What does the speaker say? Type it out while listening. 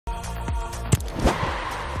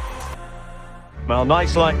Well,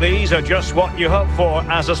 nights like these are just what you hope for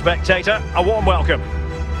as a spectator. A warm welcome.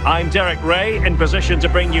 I'm Derek Ray, in position to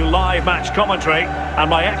bring you live match commentary, and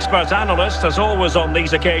my expert analyst, as always on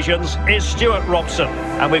these occasions, is Stuart Robson.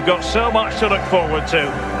 And we've got so much to look forward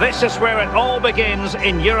to. This is where it all begins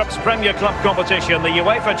in Europe's Premier Club competition, the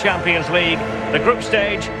UEFA Champions League, the group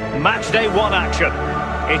stage, match day 1 action.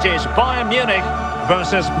 It is Bayern Munich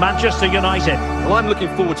versus Manchester United. Well, I'm looking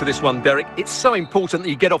forward to this one, Derek. It's so important that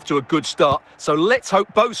you get off to a good start. So let's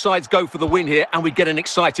hope both sides go for the win here and we get an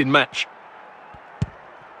exciting match.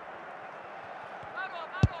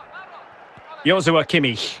 Joshua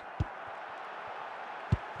Kimmich.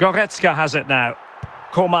 Goretzka has it now.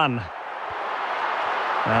 Coman.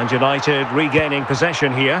 And United regaining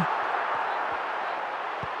possession here.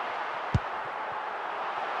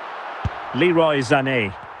 Leroy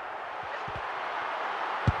Sané.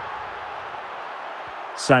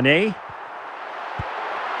 Sané.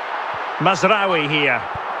 Mazraoui here.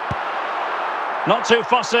 Not too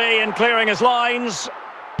fussy in clearing his lines.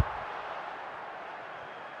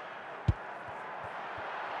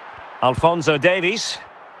 Alphonso Davies.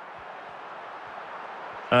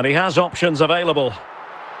 And he has options available.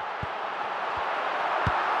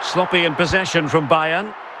 Sloppy in possession from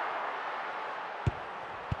Bayern.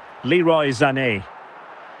 Leroy Sané.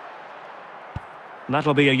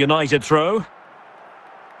 That'll be a United throw.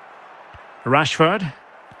 Rashford.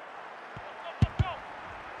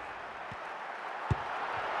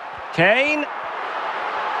 Kane.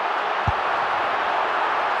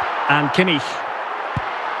 And Kimmich.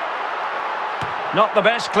 Not the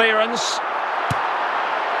best clearance.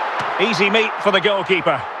 Easy meat for the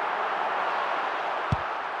goalkeeper.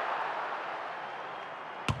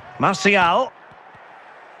 Martial.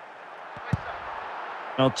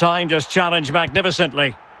 Well, timed his challenge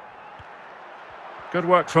magnificently. Good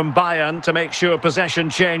work from Bayern to make sure possession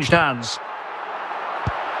changed hands.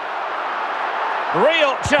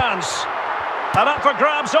 Real chance. And up for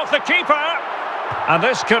grabs off the keeper. And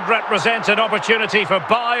this could represent an opportunity for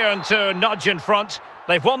Bayern to nudge in front.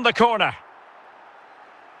 They've won the corner.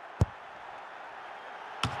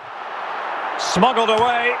 Smuggled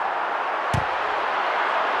away.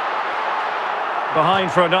 Behind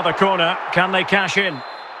for another corner. Can they cash in?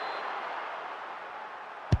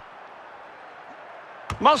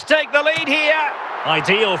 Must take the lead here.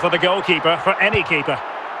 Ideal for the goalkeeper, for any keeper.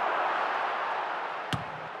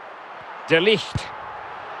 De Ligt.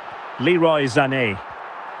 Leroy Sané.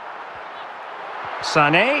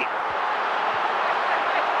 Sané.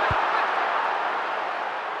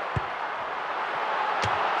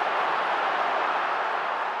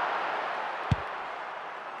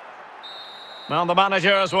 Well, the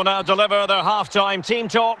managers will now deliver their half-time team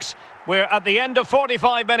talks. We're at the end of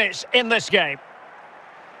 45 minutes in this game.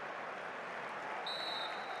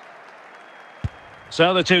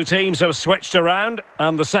 So the two teams have switched around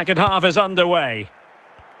and the second half is underway.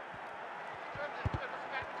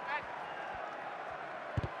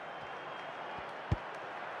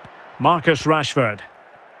 Marcus Rashford.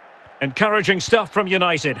 Encouraging stuff from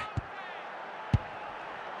United.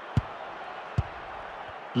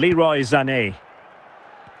 Leroy Sané.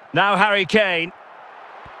 Now Harry Kane.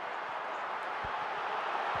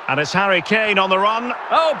 And it's Harry Kane on the run.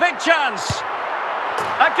 Oh, big chance!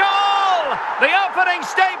 A goal! The opening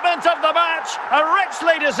statement of the match. A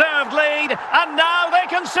richly deserved lead. And now they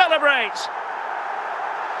can celebrate.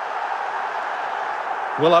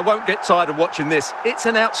 Well, I won't get tired of watching this. It's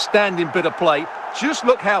an outstanding bit of play. Just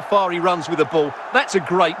look how far he runs with the ball. That's a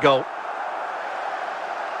great goal.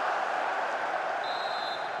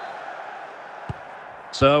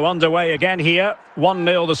 So underway again here.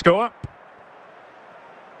 1-0 the score.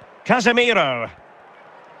 Casemiro.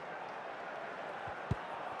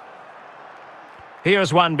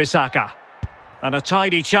 Here's Wan-Bissaka. And a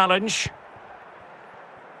tidy challenge.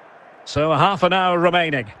 So half an hour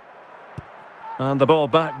remaining. And the ball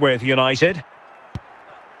back with United.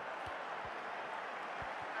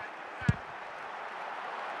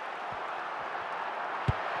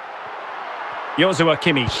 Joshua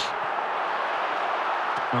Kimmich.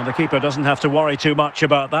 Well, the keeper doesn't have to worry too much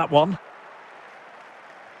about that one.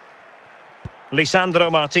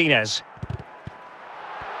 Lisandro Martinez.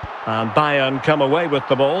 And Bayern come away with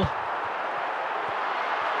the ball.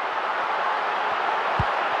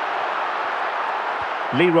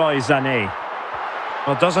 Leroy Sané.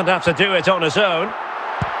 Well, doesn't have to do it on his own.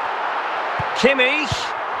 Kimmich.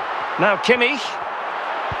 Now Kimmich.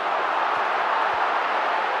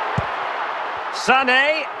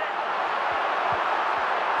 Sané.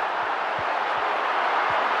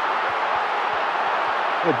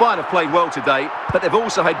 Well, Bayern have played well today, but they've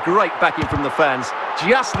also had great backing from the fans.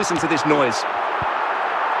 Just listen to this noise.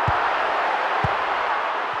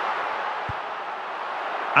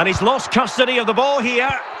 And he's lost custody of the ball here.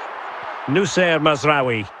 Nussair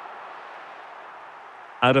Mazraoui.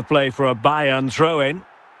 Out of play for a Bayern throw-in.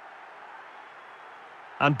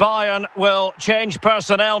 And Bayern will change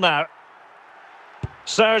personnel now.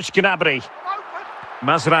 Serge Gnabry.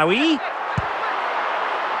 Mazraoui.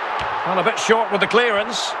 Well, a bit short with the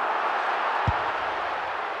clearance.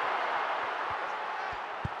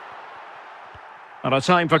 And a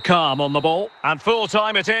time for calm on the ball. And full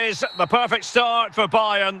time it is. The perfect start for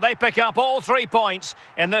Bayern. They pick up all 3 points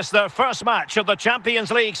in this, their first match of the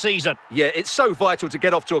Champions League season. Yeah, it's so vital to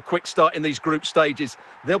get off to a quick start in these group stages.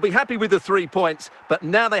 They'll be happy with the 3 points, but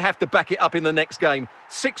now they have to back it up in the next game.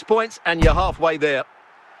 6 points and you're halfway there.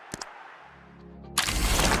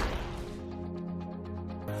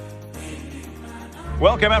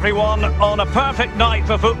 Welcome everyone on a perfect night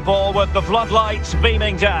for football with the floodlights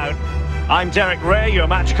beaming down. I'm Derek Ray, your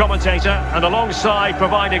match commentator, and alongside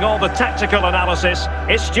providing all the tactical analysis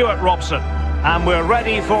is Stuart Robson. And we're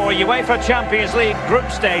ready for UEFA Champions League group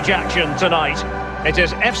stage action tonight. It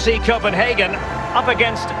is FC Copenhagen up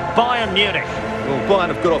against Bayern Munich. Well,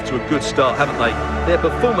 Bayern have got off to a good start, haven't they? Their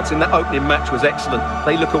performance in that opening match was excellent.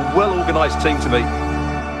 They look a well-organised team to me.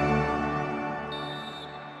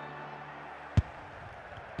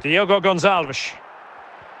 Diogo Gonçalves.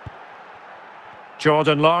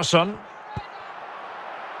 Jordan Larsson.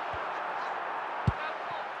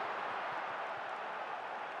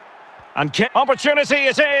 And opportunity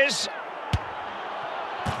it is.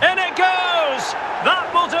 In it goes!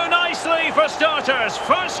 That will do nicely for starters.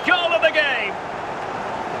 First goal of the game.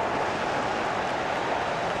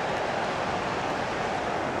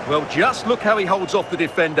 Well, just look how he holds off the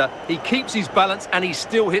defender. He keeps his balance and he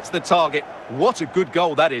still hits the target. What a good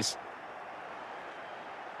goal that is.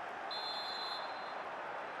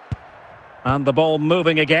 And the ball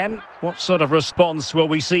moving again. What sort of response will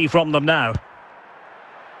we see from them now?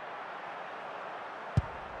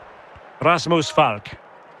 Rasmus Falk.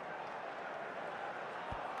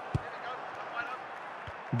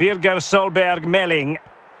 Birger Solberg Melling.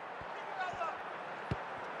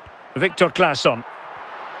 Victor Claesson.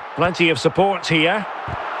 Plenty of support here.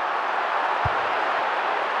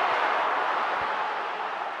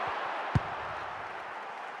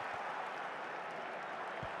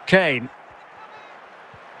 Kane.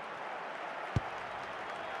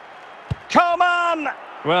 Come on!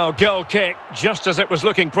 Well, goal kick, just as it was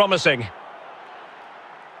looking promising.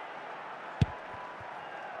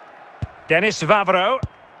 Dennis Vavro.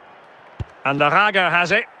 And the Raga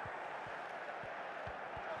has it.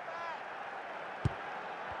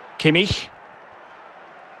 Kimmich.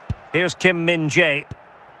 Here's Kim Min-jae.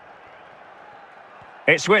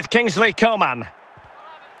 It's with Kingsley Coman.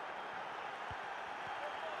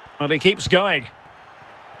 Well, he keeps going.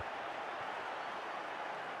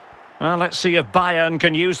 Well, let's see if Bayern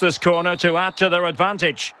can use this corner to add to their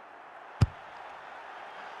advantage.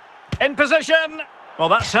 In position! Well,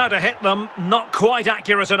 that's how to hit them. Not quite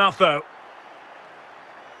accurate enough, though.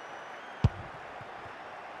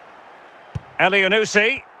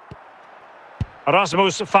 Elyounoussi.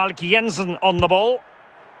 Rasmus Falk Jensen on the ball.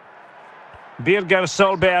 Birger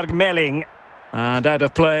Solberg Melling. And out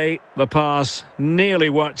of play, the pass nearly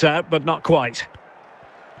worked out, but not quite.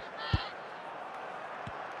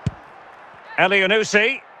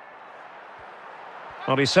 Elyounoussi.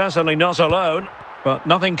 Well, he's certainly not alone, but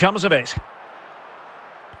nothing comes of it.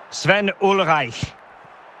 Sven Ulreich.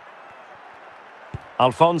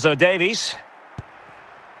 Alphonso Davies.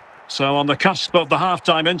 So on the cusp of the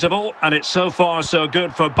half-time interval, and it's so far so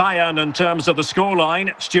good for Bayern in terms of the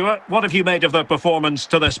scoreline. Stuart, what have you made of their performance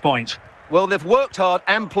to this point? Well, they've worked hard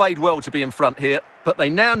and played well to be in front here, but they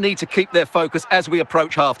now need to keep their focus as we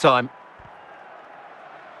approach half-time.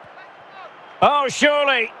 Oh,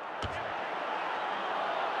 surely.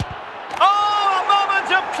 Oh, a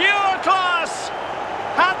moment of pure class.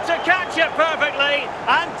 Had to catch it perfectly,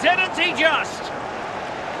 and didn't he just?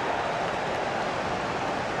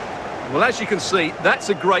 Well, as you can see, that's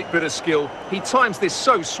a great bit of skill. He times this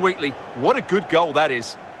so sweetly. What a good goal that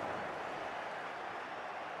is.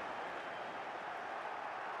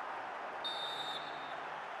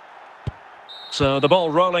 So the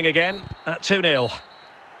ball rolling again at 2-0.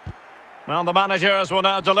 Well, the managers will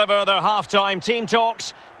now deliver their half-time team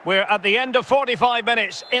talks. We're at the end of 45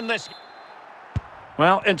 minutes in this.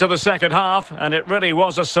 Well, into the second half, and it really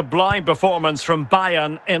was a sublime performance from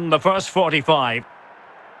Bayern in the first 45.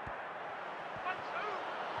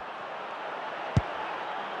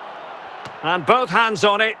 And both hands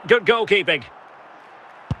on it, good goalkeeping.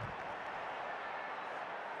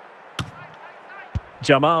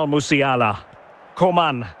 Jamal Musiala.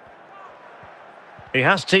 Coman. He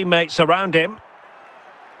has teammates around him.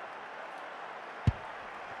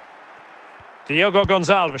 Diogo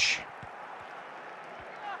Gonçalves.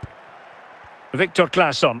 Victor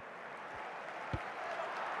Claesson.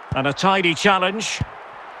 And a tidy challenge.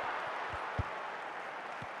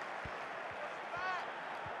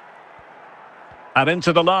 And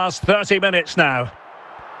into the last 30 minutes now.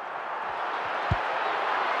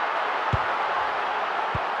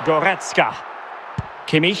 Goretzka.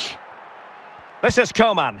 Kimmich. This is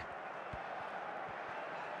Coman.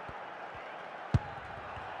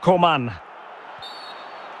 Coman.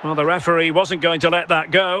 Well, the referee wasn't going to let that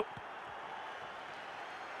go.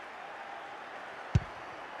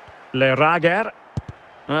 Le Rager.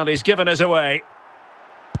 Well, he's given us away.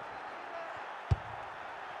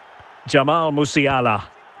 Jamal Musiala.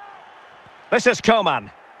 This is Coman.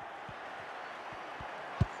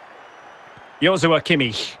 Joshua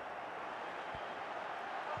Kimmich.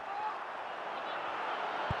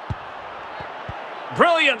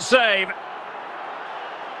 Brilliant save.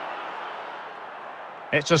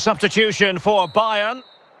 It's a substitution for Bayern.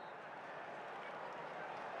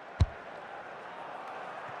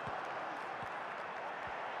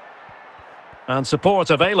 And support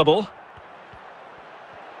available.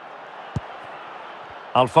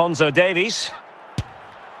 Alphonso Davies.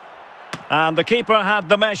 And the keeper had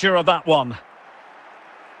the measure of that one.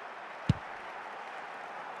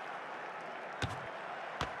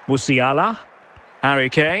 Musiala. Harry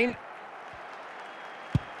Kane.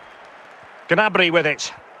 Gnabry with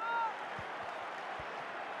it.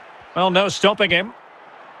 Well, no stopping him.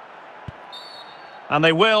 And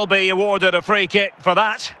they will be awarded a free kick for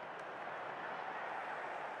that.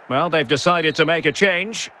 Well, they've decided to make a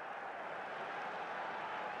change.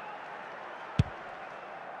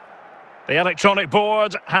 The electronic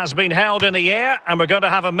board has been held in the air, and we're going to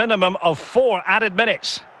have a minimum of 4 added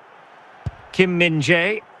minutes. Kim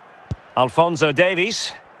Min-jae. Alphonso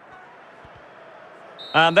Davies.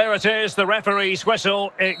 And there it is, the referee's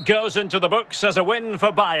whistle. It goes into the books as a win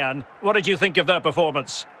for Bayern. What did you think of their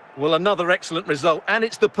performance? Well, another excellent result, and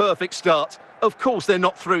it's the perfect start. Of course, they're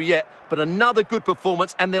not through yet, but another good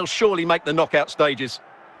performance, and they'll surely make the knockout stages.